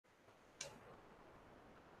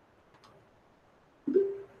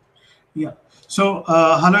Yeah. So,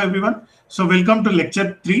 hello everyone. So, welcome to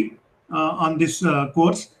lecture 3 on this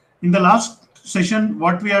course. In the last session,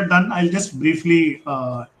 what we have done, I'll just briefly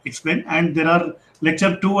explain. And there are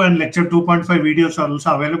lecture 2 and lecture 2.5 videos are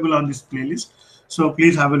also available on this playlist. So,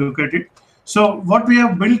 please have a look at it. So, what we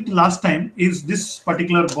have built last time is this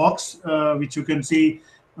particular box, which you can see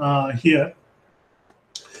here.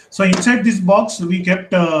 So inside this box, we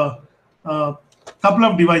kept a couple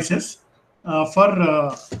of devices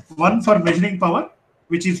for one for measuring power,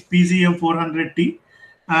 which is PZM 400T,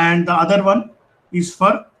 and the other one is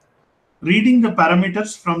for reading the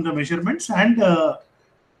parameters from the measurements, and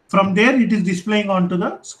from there it is displaying onto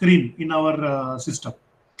the screen in our system.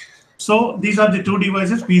 So these are the two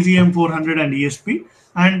devices, PZM 400 and ESP.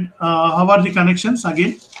 And how are the connections?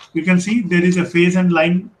 Again, you can see there is a phase and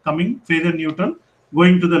line coming, phase and neutral,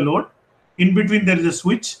 going to the load. In between, there is a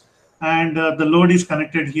switch, and the load is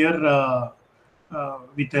connected here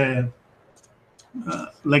with a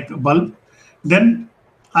like a bulb. Then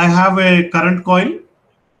I have a current coil,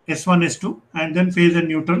 S1, S2, and then phase and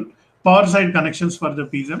neutral, power side connections for the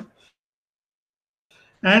PZM.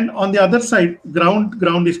 And on the other side,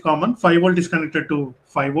 ground is common. 5 volt is connected to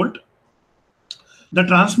 5 volt. The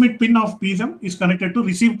transmit pin of PZM is connected to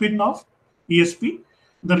receive pin of ESP.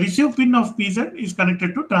 The receive pin of PZ is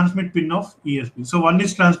connected to transmit pin of ESP. So one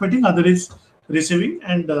is transmitting, other is receiving,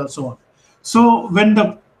 and so on. So when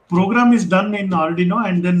the program is done in Arduino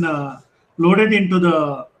and then loaded into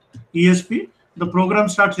the ESP, the program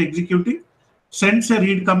starts executing, sends a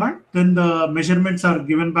read command, then the measurements are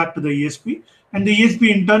given back to the ESP, and the ESP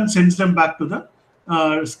in turn sends them back to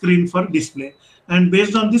the screen for display. And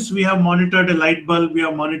based on this, we have monitored a light bulb, we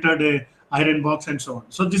have monitored a iron box, and so on.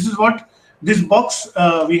 So this is what this box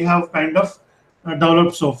we have kind of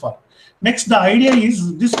developed so far. Next, the idea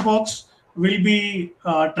is this box will be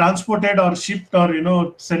transported or shipped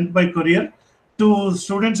or sent by courier to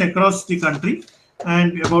students across the country.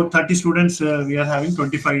 And about 30 students, we are having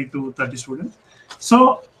 25 to 30 students.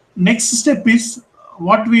 So next step is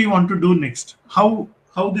what we want to do next, how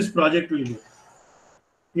this project will go.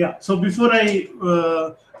 Yeah, so before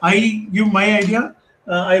I give my idea,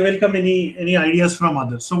 I welcome any ideas from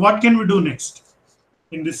others. So what can we do next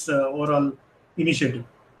in this overall initiative?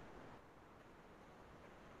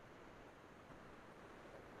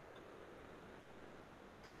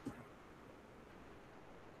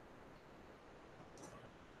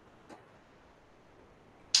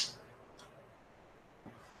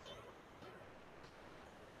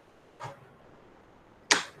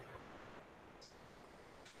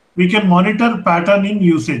 We can monitor pattern in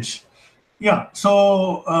usage. Yeah,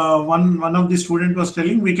 so one of the student was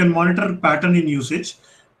telling we can monitor pattern in usage.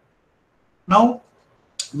 Now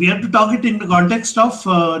we have to talk it in the context of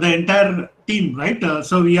the entire team, right?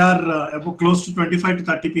 So we are about close to 25 to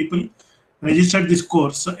 30 people registered this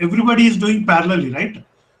course. So everybody is doing parallelly, right?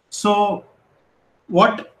 So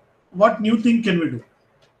what new thing can we do?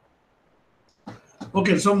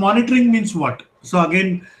 Okay, so monitoring means what? So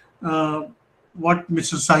again, what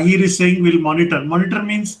Mr. Sahir is saying, will monitor. Monitor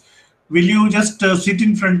means, will you just sit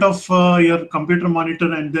in front of your computer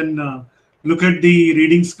monitor and then look at the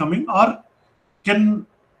readings coming, or in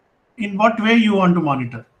what way you want to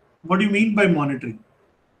monitor? What do you mean by monitoring?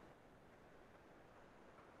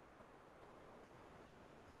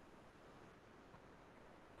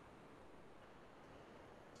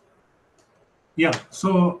 Yeah,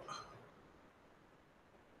 so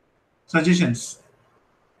suggestions.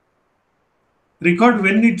 Record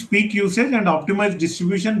when it's peak usage and optimize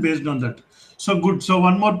distribution based on that. So good. So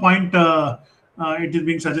one more point it is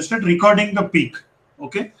being suggested, recording the peak.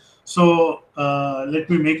 Okay. So let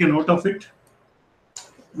me make a note of it,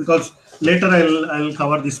 because later I'll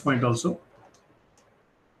cover this point also.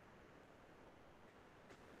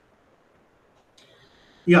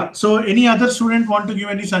 Yeah. So any other student want to give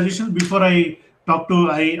any suggestions before I talk to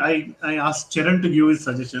I ask Charan to give his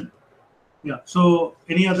suggestion. Yeah. So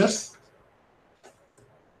any others?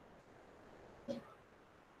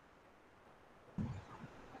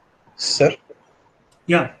 Sir?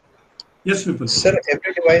 Yeah. Yes, people. Sir,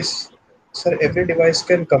 every device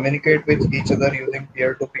can communicate with each other using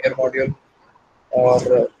peer-to-peer module or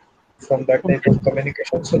from that type of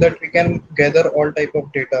communication, so that we can gather all type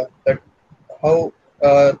of data, that how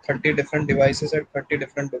 30 different devices at 30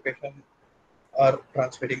 different locations are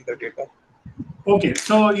transferring the data. Okay,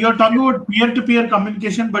 so you're talking about peer-to-peer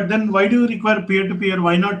communication, but then why do you require peer-to-peer?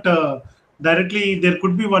 Why not directly? There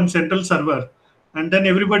could be one central server, and then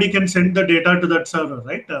everybody can send the data to that server,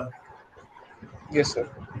 right? Yes, sir.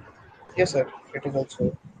 Yes, sir. It is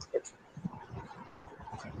also.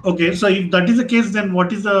 Okay, so if that is the case, then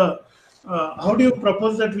what is the How do you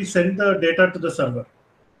propose that we send the data to the server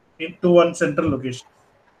into one central location?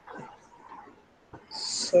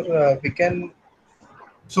 Sir, we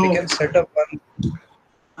So can set up one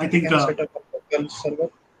I we think can set up a local server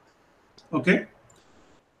okay.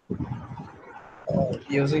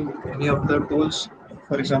 using any of the tools,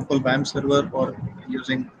 for example, WAM server or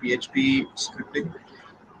using PHP scripting.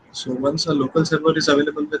 So once a local server is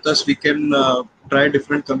available with us, we can try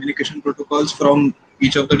different communication protocols from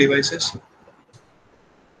each of the devices.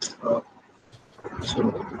 Uh,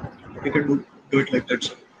 so we can do it like that.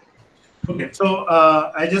 Sir. Okay, so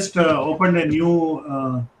I just opened a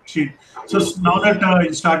new sheet. So now that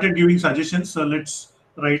you started giving suggestions, so let's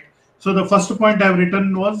write. So the first point I've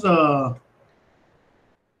written was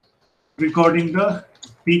recording the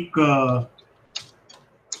peak power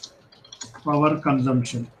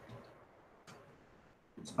consumption.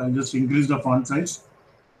 So I'll just increase the font size.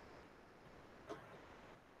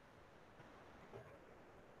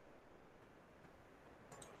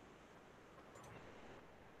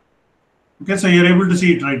 Okay, so you're able to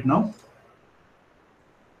see it right now.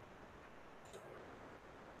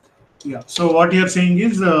 Yeah, so what you're saying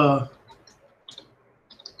is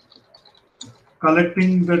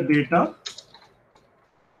collecting the data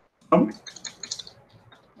from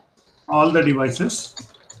all the devices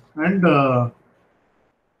and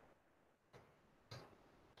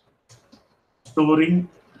storing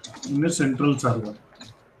in a central server.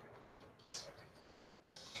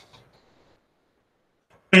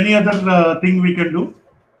 Any other thing we can do?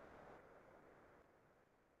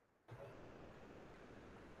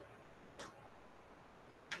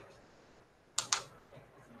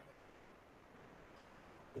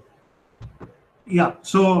 Yeah,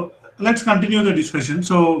 so let's continue the discussion.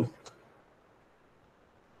 So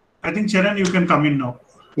I think Charan, you can come in now.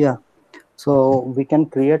 Yeah. So we can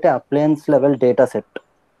create a appliance level data set.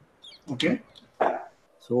 Okay.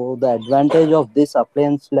 So the advantage of this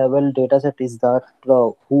appliance level data set is that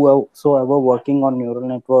whosoever working on neural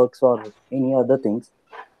networks or any other things,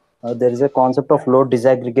 there is a concept of load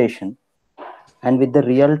disaggregation. And with the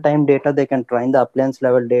real-time data, they can train the appliance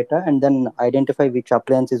level data and then identify which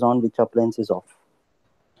appliance is on, which appliance is off.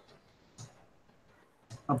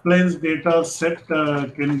 Appliance data set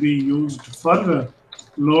can be used for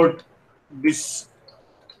load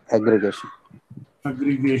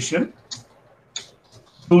Aggregation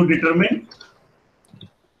to determine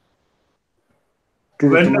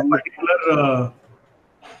when a particular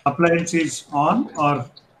appliance is on or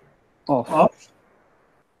off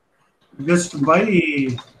just by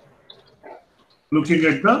looking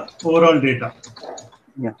at the overall data,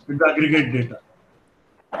 yeah, with the aggregate data.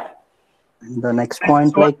 And the next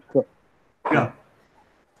point, yeah,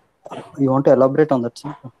 you want to elaborate on that,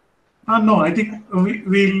 sir? No, I think we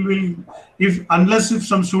will, if unless if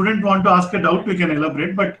some student want to ask a doubt, we can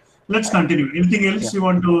elaborate, but let's continue. Anything else you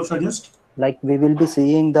want to suggest? Like we will be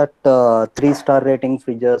seeing that 3-star rating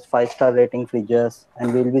fridges, 5-star rating fridges,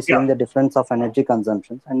 and we'll be seeing the difference of energy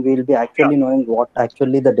consumptions, and we'll be actually knowing what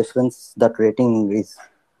actually the difference that rating is.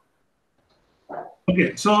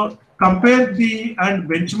 Okay, so compare the and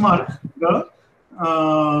benchmark the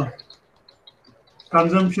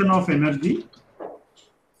consumption of energy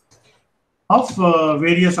of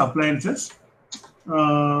various appliances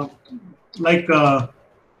like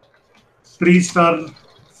 3-star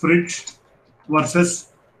fridge versus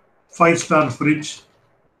 5-star fridge,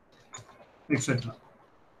 etc.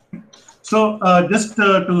 So just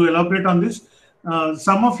to elaborate on this,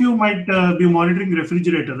 some of you might be monitoring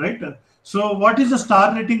refrigerator, right? So what is the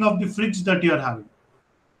star rating of the fridge that you are having?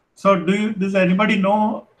 So does anybody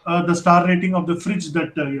know the star rating of the fridge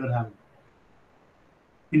that you are having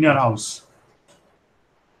in your house?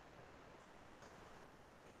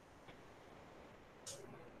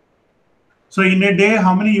 So in a day,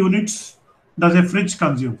 how many units does a fridge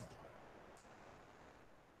consume?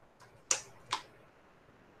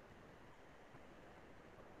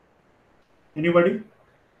 Anybody?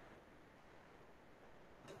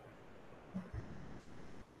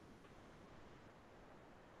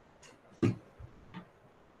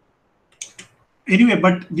 Anyway,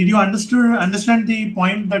 but did you understand the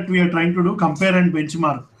point that we are trying to do? Compare and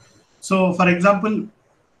benchmark. So, for example,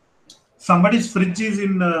 somebody's fridge is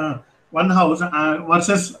in one house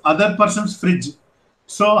versus other person's fridge.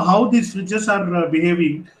 So, how these fridges are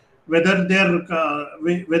behaving? Whether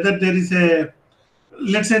whether there is a,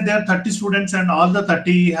 let's say there are 30 students and all the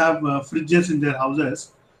 30 have fridges in their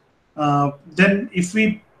houses. Then if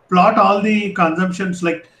we plot all the consumptions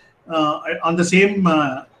like on the same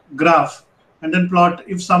graph and then plot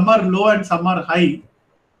if some are low and some are high,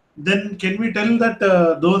 then can we tell that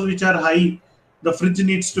those which are high, they are more efficient, and those which are low, they are more efficient? Can we tell that? Can we say that? the fridge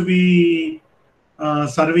needs to be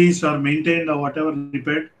serviced or maintained or whatever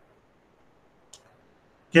repaired?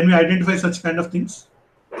 Can we identify such kind of things?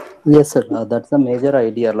 Yes, sir. That's the major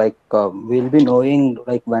idea. Like we'll be knowing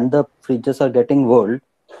like when the fridges are getting old,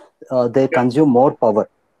 they Yeah. consume more power.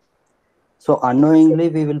 So unknowingly,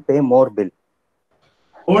 we will pay more bill.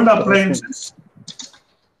 Old So if we, appliances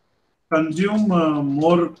consume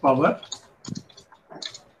more power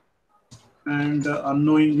and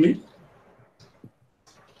unknowingly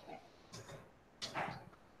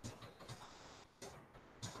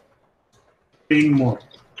paying more,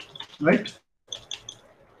 right?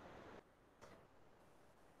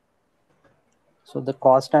 so the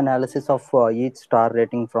cost analysis of each star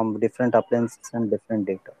rating from different appliances and different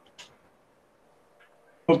data.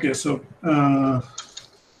 Okay, so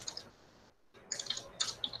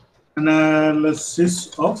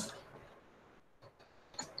analysis of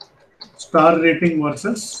star rating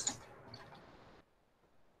versus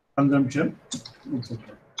consumption. Okay.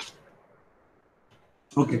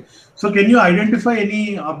 Okay. So can you identify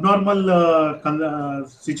any abnormal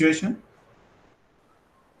situation?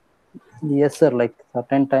 Yes, sir. Like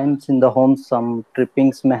certain times in the home, some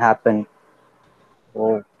trippings may happen.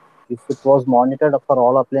 So if it was monitored for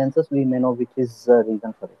all appliances, we may know which is the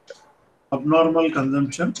reason for it. Abnormal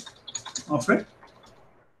consumption of a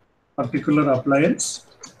particular appliance.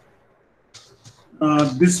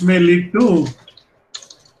 This may lead to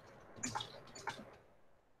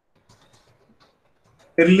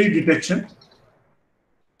early detection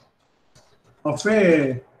of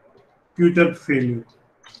a future failure.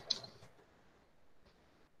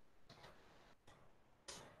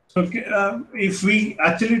 So, if we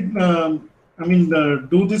actually, I mean,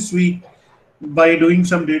 do this, we by doing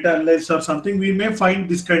some data analysis or something, we may find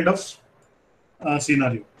this kind of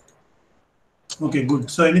scenario. Okay,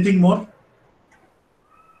 good. So, anything more?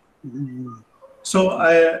 Mm, So,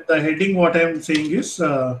 the heading, what I am saying is,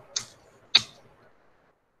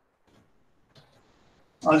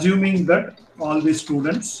 assuming that all the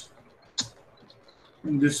students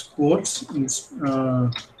in this course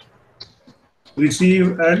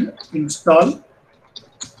receive and install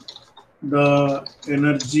the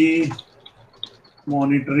energy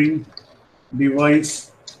monitoring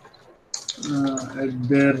device at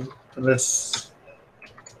their respective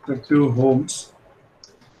homes,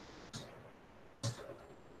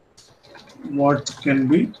 what can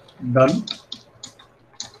be done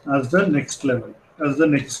as the next level, as the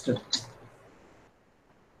next step.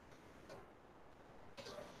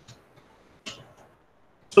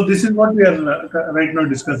 So this is what we are right now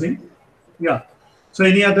discussing. Yeah. So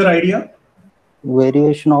any other idea?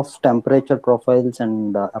 variation of temperature profiles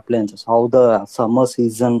and appliances. How the summer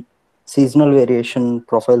season, seasonal variation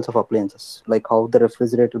profiles of appliances, like how the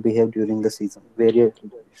refrigerator behave during the season,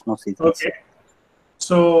 variation of seasons. Okay.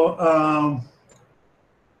 So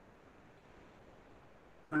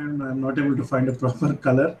I'm not able to find a proper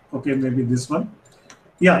color. Okay, maybe this one.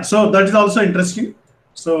 Yeah. So that is also interesting.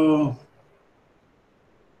 So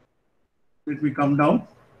let me come down.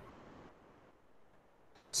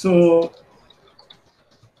 So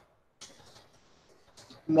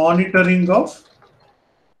monitoring of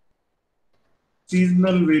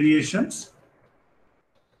seasonal variations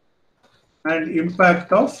and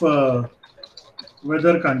impact of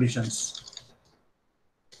weather conditions.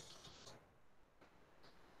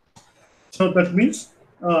 So that means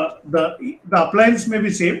the appliance may be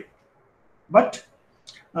same, but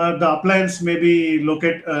the appliance may be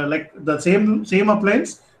located like the same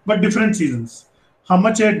appliance, but different seasons. How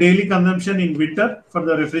much a daily consumption in winter for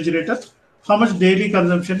the refrigerator? How much daily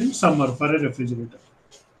consumption in summer for a refrigerator?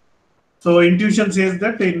 So intuition says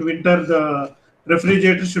that in winter the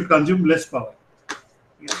refrigerator should consume less power.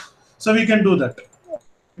 Yeah. So we can do that.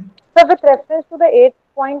 So with reference to the eighth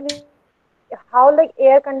point, we can see how like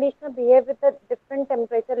air conditioner behave with a different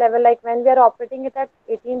temperature level, like when we are operating it at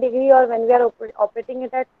 18 degree or when we are operating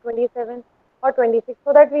it at 27 or 26,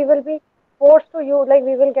 so that we will be forced to use, like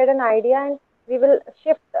we will get an idea and we will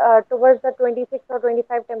shift towards the 26 or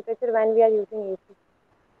 25 temperature when we are using AC.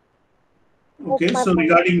 Hope Okay. my So point is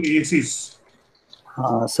regarding clear. ACs,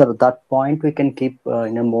 Sir, that point we can keep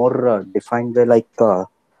in a more defined way, like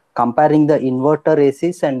comparing the inverter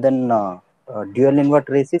ACs and then dual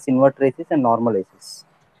inverter ACs, and normal ACs.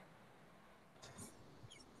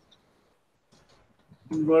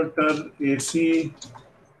 inverter AC,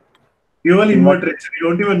 dual Invert. inverter AC. We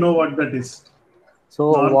don't even know what that is.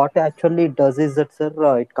 So Normal. what actually does is that, sir,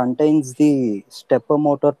 it contains the stepper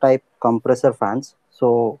motor type compressor fans.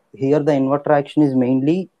 So here the inverter action is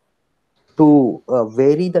mainly to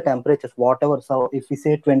vary the temperatures, whatever. So if we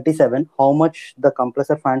say 27, how much the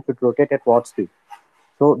compressor fan should rotate at what speed?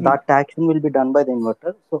 So that action will be done by the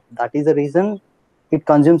inverter. So that is the reason it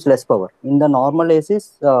consumes less power. In the normal ACs,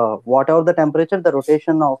 whatever the temperature, the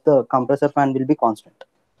rotation of the compressor fan will be constant.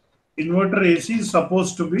 Inverter AC is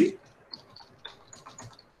supposed to be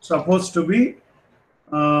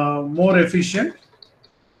more efficient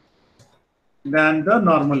than the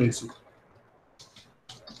normal AC.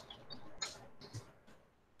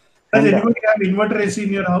 Does And anybody have inverter AC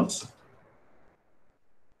in your house?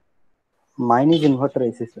 mine is inverter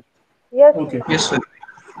AC, sir. Yes. Okay. Yes, sir.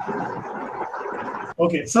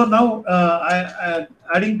 Okay. So now,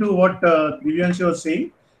 adding to what Divyanshi was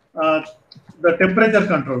saying, the temperature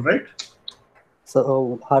control, right?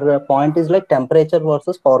 So her point is like temperature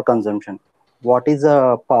versus power consumption. What is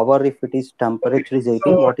the power if it is temperature is 18?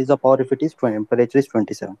 So, What is the power if it is temperature is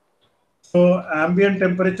 27? so ambient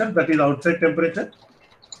temperature, that is outside temperature,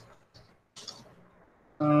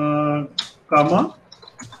 comma,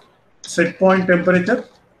 set point temperature,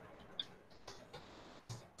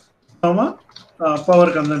 comma,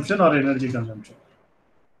 power consumption or energy consumption.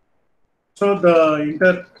 So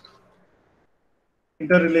the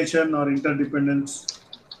interrelation or interdependence.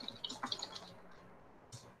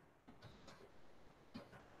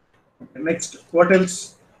 Next, what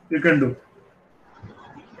else you can do?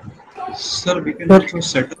 Sir, we can also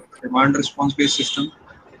set up a demand response based system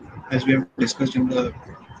as we have discussed in the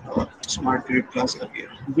smart grid class earlier.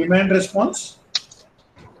 Demand response.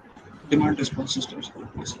 Demand response systems.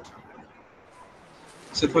 Yes.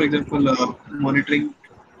 So, for example, monitoring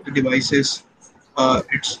the devices,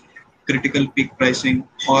 its critical peak pricing,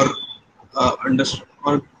 or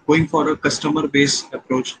or going for a customer-based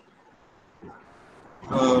approach.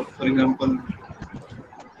 For example,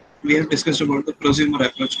 we have discussed about the prosumer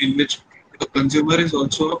approach, in which the consumer is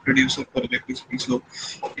also a producer for electricity, so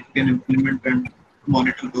it can implement and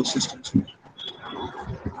monitor those systems.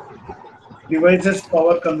 Devices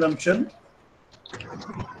power consumption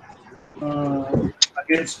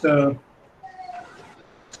against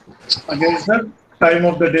against the time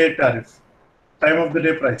of the day tariff, time of the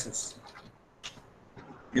day prices.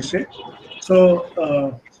 Yes. Okay.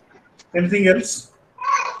 So anything else?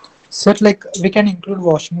 So like we can include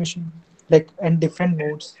washing machine like in different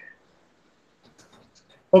modes.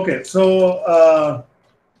 Okay. So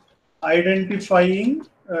identifying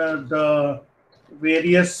the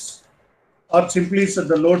various or simply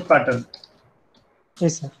the load pattern.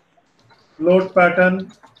 Yes, sir. Load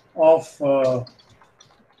pattern of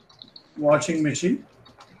washing machine.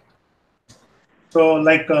 So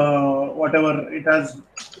like whatever it has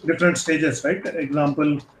different stages, right?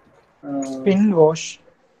 Example, Spin wash.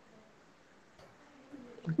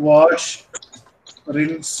 wash,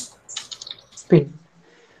 rinse, Spin.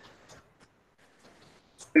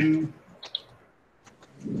 spin,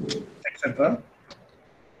 etc.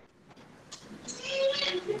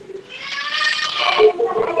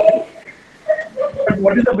 But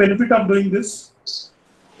what is the benefit of doing this?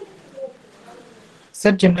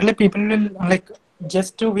 So generally people will like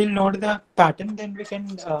just to will know the pattern, then we can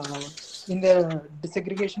in the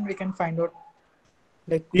disaggregation we can find out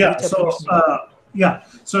like Yeah. which So application. yeah.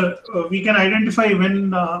 So we can identify when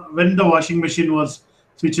the washing machine was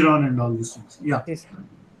switched on and all these things. Yeah. Yes.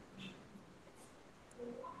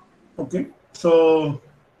 Okay. So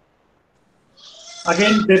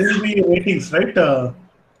again, there will be ratings, right?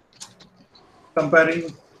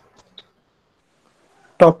 Comparing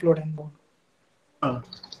Top load and bone.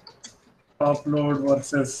 top load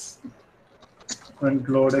versus front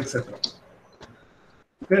load, etc.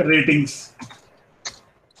 Okay, ratings,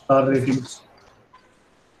 star ratings.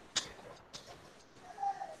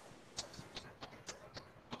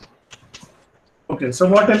 Okay, so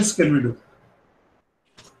what else can we do?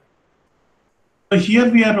 So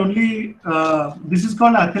here we are only, this is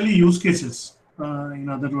called actually use cases, in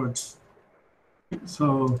other words.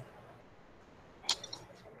 So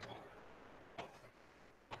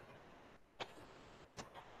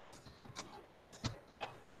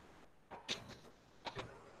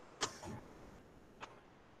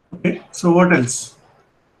okay, so what else?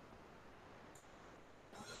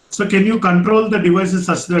 So can you control the devices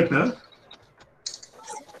such that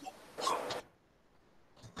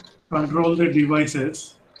control the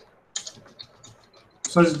devices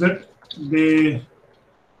such that they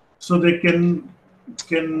they can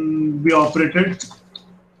be operated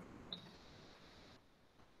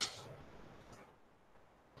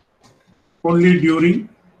only during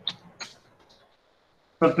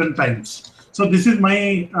certain times. So this is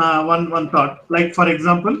my one thought. Like for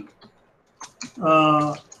example,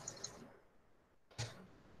 uh,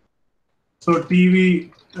 So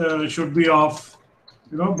TV should be off,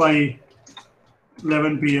 by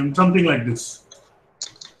 11 p.m. Something like this.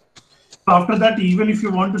 So after that, even if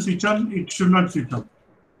you want to switch on, it should not switch on.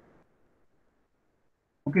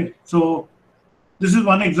 Okay. So this is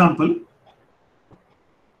one example.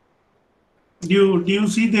 Do you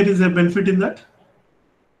see there is a benefit in that?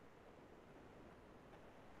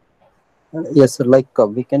 Yes, sir. Like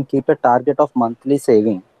we can keep a target of monthly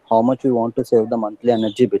saving, how much we want to save the monthly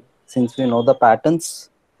energy bill. Since we know the patterns,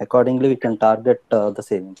 accordingly we can target the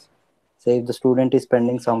savings. Say if the student is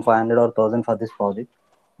spending some 500 or 1000 for this project,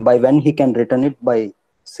 by when he can return it by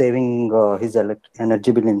saving his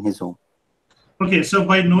energy bill in his home. Okay. So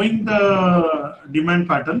by knowing the demand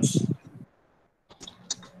patterns,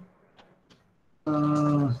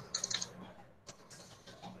 uh,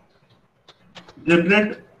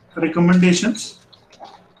 generate recommendations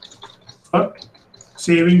for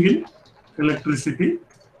saving in electricity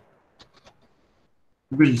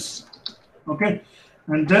bills. Okay.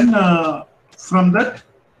 And then from that,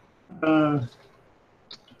 uh,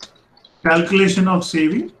 calculation of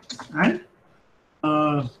saving and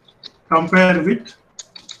uh, compare with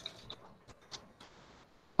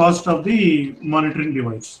cost of the monitoring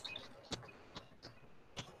device.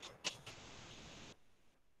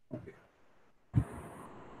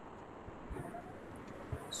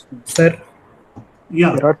 Sir,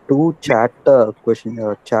 Yeah, There are two chat yeah, that's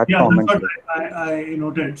comments. what I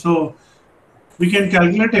noted. So we can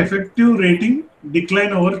calculate effective rating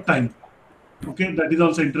decline over time. Okay, that is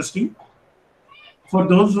also interesting. For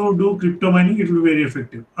those who do crypto mining, it will be very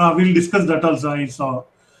effective. We'll discuss that also. I saw.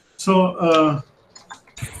 So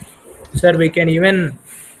sir, we can even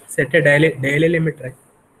set a daily limit, right?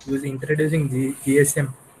 Using introducing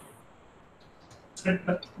GSM.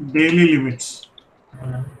 set daily limits.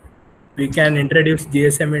 We can introduce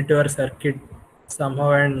GSM into our circuit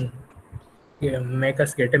somehow and make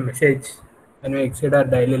us get a message when we exceed our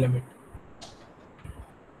daily limit.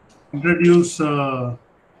 Introduce GSM,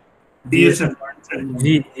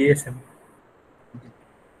 DSM. GSM.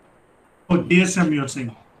 Oh, DSM, you're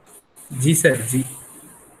saying. G sir, G.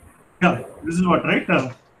 Yeah, this is what, right?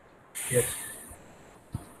 Yes.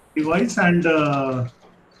 Device and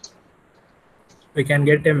We can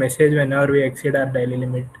get a message whenever we exceed our daily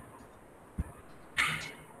limit.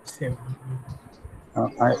 Same.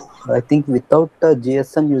 I think without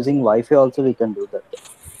GSM using Wi-Fi also we can do that.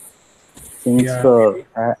 Since Yeah, maybe.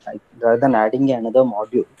 rather than adding another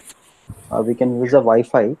module, we can use a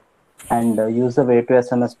Wi-Fi and use the way to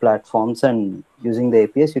SMS platforms, and using the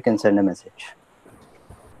APS you can send a message.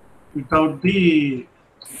 without the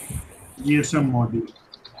GSM module.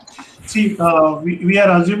 See, we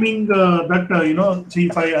are assuming that, see,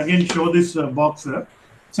 if I again show this box.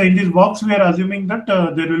 So in this box, we are assuming that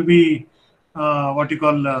there will be what you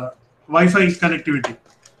call Wi-Fi connectivity.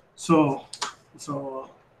 So, so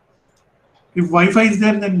if Wi-Fi is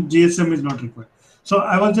there, then GSM is not required. So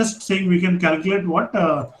I was just saying we can calculate what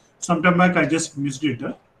sometime back I just missed it.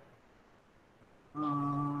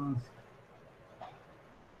 Uh,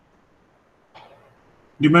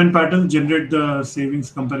 demand patterns generate the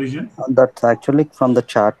savings comparison. That's actually from the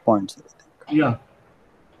chat points, I think. Yeah,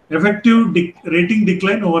 effective rating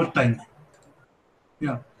decline over time.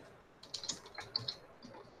 Yeah.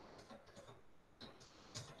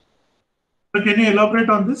 So can you elaborate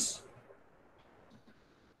on this?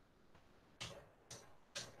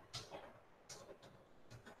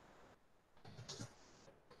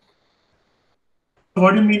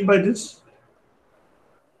 What do you mean by this?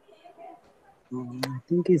 I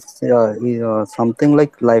think it's something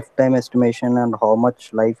like lifetime estimation and how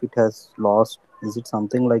much life it has lost. Is it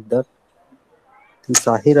something like that? I think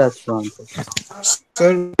Sahir has to answer.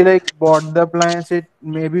 Sir, we like bought the appliance, it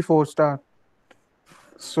may be 4 star.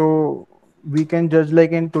 So we can judge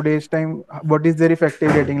like in today's time what is their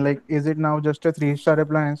effective rating. Like, is it now just a 3 star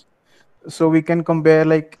appliance? So we can compare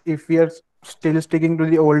like if we are still sticking to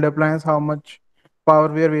the old appliance, how much power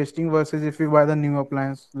we are wasting versus if we buy the new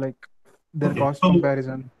appliance, like their Okay. cost So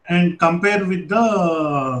comparison. and compare with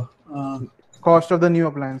the Cost of the new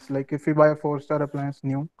appliance. Like if we buy a 4 star appliance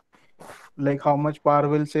new, like how much power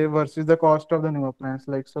will save versus the cost of the new appliance,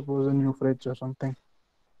 like suppose a new fridge or something.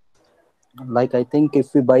 Like I think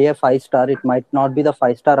if we buy a 5 star, it might not be the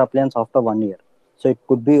 5 star appliance after 1 year. So it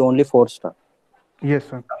could be only 4 star. Yes,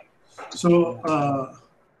 sir. so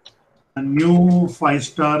a new 5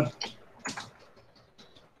 star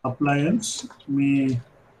appliance may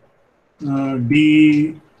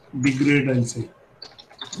degrade, I'll say.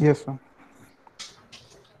 Yes, sir.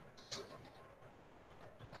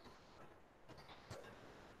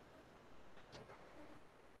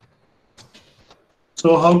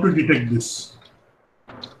 So how to detect this?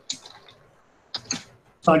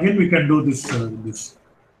 So again, we can do this.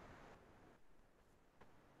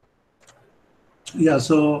 Yeah.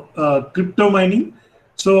 So crypto mining.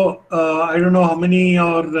 So I don't know how many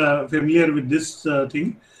are familiar with this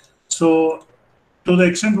thing. So to the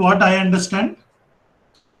extent what I understand,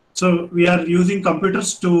 so we are using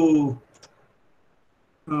computers to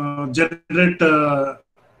generate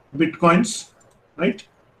bitcoins, right?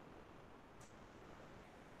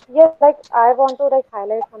 Yes, like I want to like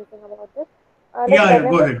highlight something about this. Like Yeah, yeah.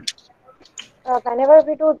 Go ahead. whenever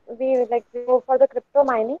we go for the crypto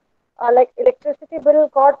mining, like electricity bill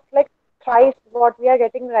got like thrice what we are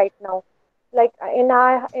getting right now. Like in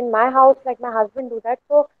my house, like my husband do that,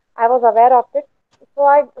 so I was aware of it. So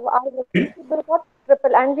our Okay. electricity bill got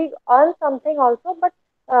triple, and we earn something also. But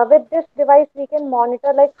with this device, we can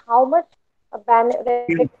monitor like how much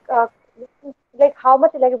like how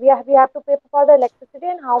much like we have to pay for the electricity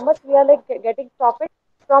and how much we are like getting profit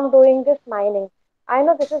from doing this mining. I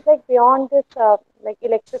know this is like beyond this like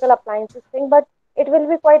electrical appliances thing, but it will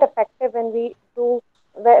be quite effective when we do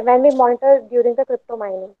when we monitor during the crypto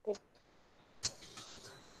mining thing.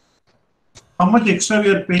 How much extra we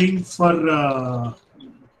are paying for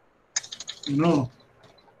you know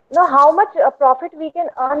Now, how much profit we can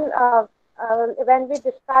earn when we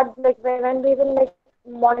discharge like when we will like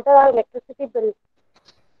monitor our electricity bill.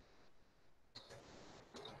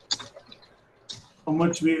 how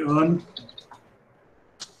much we earn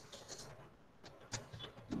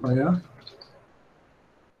via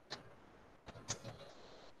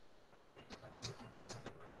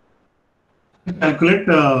calculate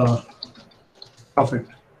profit.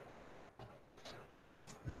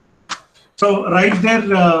 So right there,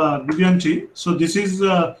 Divyanshi. So this is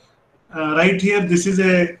right here. This is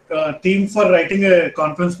a theme for writing a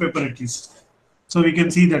conference paper at least. So we can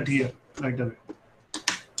see that here right away.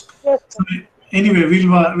 Yes, So sir. anyway,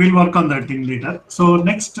 we'll work on that thing later. So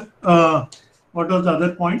next, what was the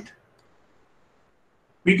other point?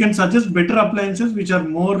 We can suggest better appliances which are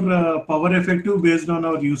more power effective based on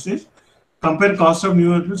our usage. Compare cost of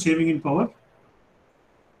new appliances, saving in power.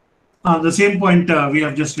 The same point we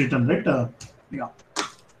have just written, right? Yeah.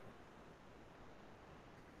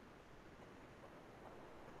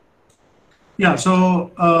 Yeah.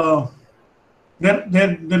 So there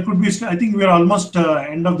could be. I think we are almost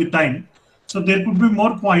end of the time. So there could be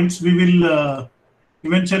more points. We will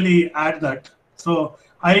eventually add that. So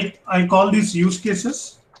I call these use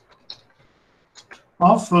cases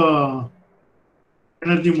of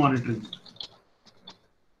energy monitoring.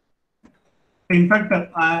 In fact,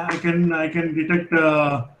 I can detect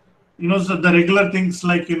so the regular things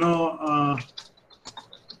like low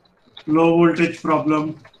voltage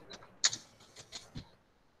problem.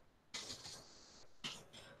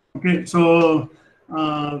 Okay, so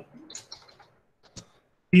uh,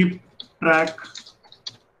 keep track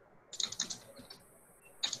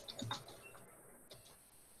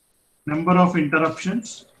number of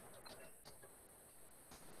interruptions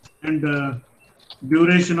and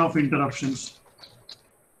duration of interruptions.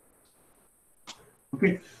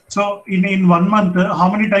 Okay, so in 1 month, how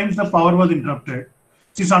many times the power was interrupted?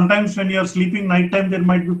 See, sometimes when you are sleeping night time, there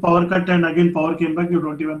might be power cut and again power came back. You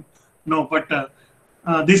don't even know. But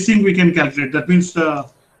this thing we can calculate. That means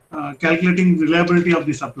calculating reliability of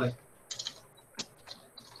the supply.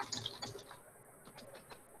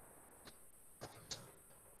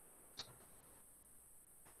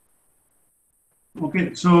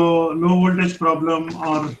 Okay, so low voltage problem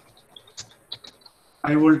or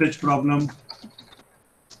high voltage problem.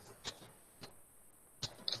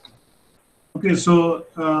 Okay, so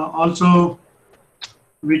also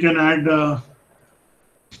we can add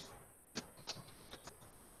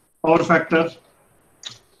power factor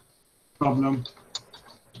problem,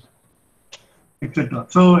 etc.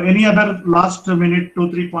 So any other last minute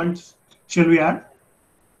 2-3 points shall we add?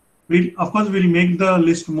 We'll of course we'll make the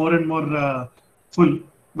list more and more full,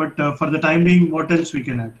 but for the time being, what else we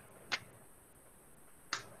can add?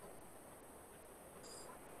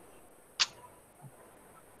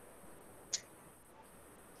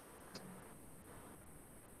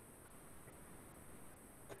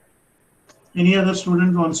 Any other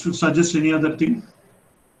student wants to suggest any other thing?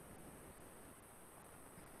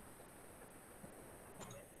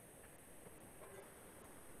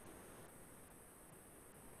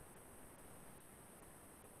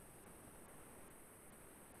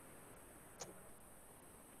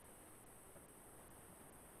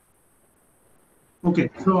 Okay,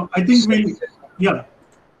 so I think So we'll, yeah,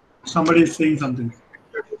 somebody is saying something.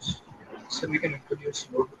 so we can introduce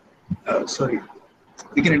sorry,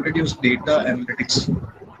 we can introduce data analytics.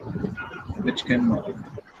 which can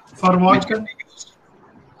For which what? can be used.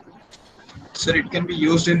 Sir, it can be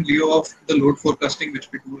used in lieu of the load forecasting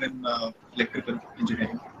which we do in electrical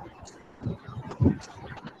engineering.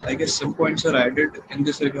 I guess some points are added in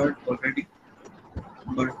this regard already,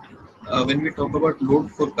 but when we talk about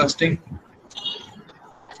load forecasting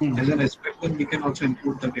as an aspect, then we can also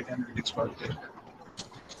include the data analytics part there.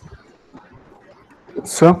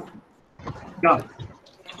 So, Yeah.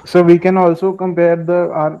 so we can also compare the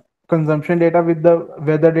our consumption data with the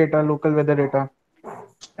weather data, local weather data,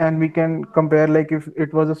 and we can compare like if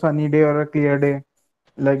it was a sunny day or a clear day,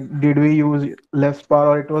 like did we use less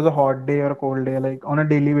power or it was a hot day or a cold day, like on a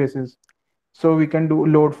daily basis. So we can do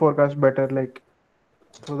load forecast better, like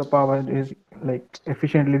so the power is like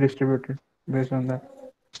efficiently distributed based on that.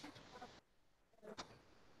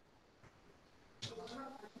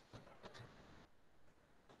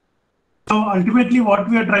 So ultimately, what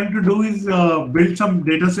we are trying to do is build some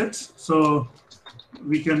data sets. So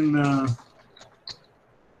we can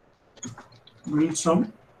build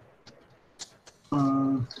some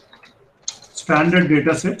uh, standard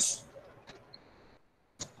data sets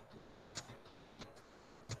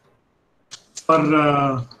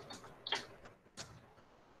for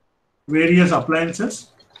various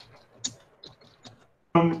appliances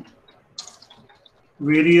from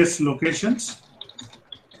various locations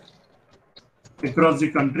across the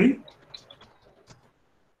country,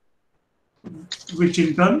 which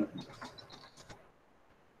in turn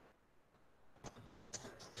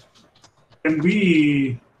can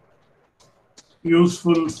be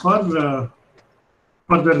useful for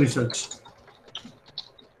further research.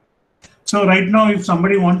 So right now, if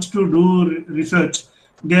somebody wants to do research,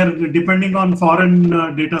 they are depending on foreign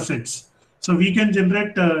data sets. So we can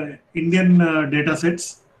generate Indian data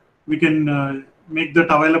sets. We can make that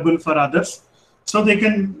available for others, so they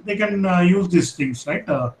can use these things, right?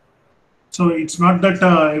 So it's not that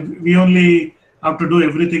we only have to do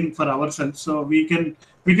everything for ourselves. So we can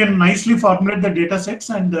nicely formulate the data sets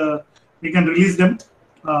and we can release them.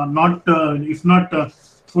 Not if not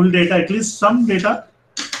full data, at least some data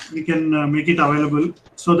we can make it available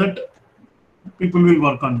so that people will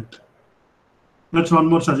work on it. That's one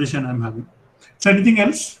more suggestion I'm having. So anything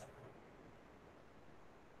else?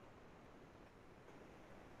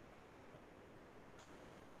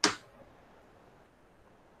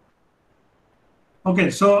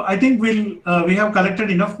 Okay, so I think we have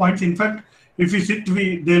collected enough points. In fact, if we sit,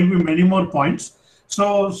 there will be many more points.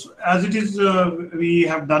 So as it is, we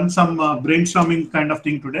have done some brainstorming kind of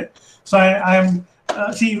thing today. So I am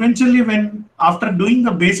see eventually when after doing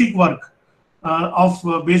the basic work of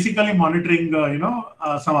basically monitoring,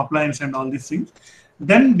 some appliance and all these things.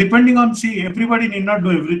 Then depending on see everybody need not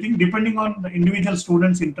do everything. Depending on the individual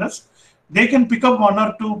students' interest, they can pick up one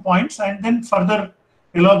or two points and then further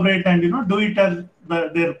elaborate and do it as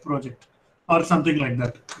their project or something like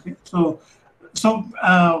that. Okay, so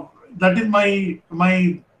that is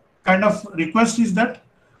my kind of request is that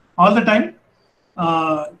all the time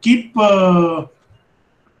keep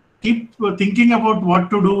thinking about what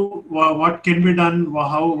to do, what can be done,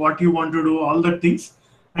 what you want to do, all that things,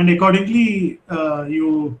 and accordingly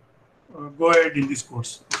you go ahead in this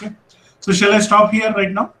course. Okay, so shall I stop here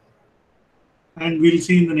right now, and we'll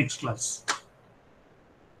see in the next class.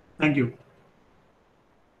 Thank you.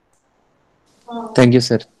 Thank you,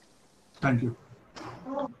 sir. Thank you.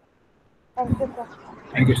 Thank you, sir.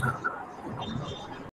 Thank you, sir.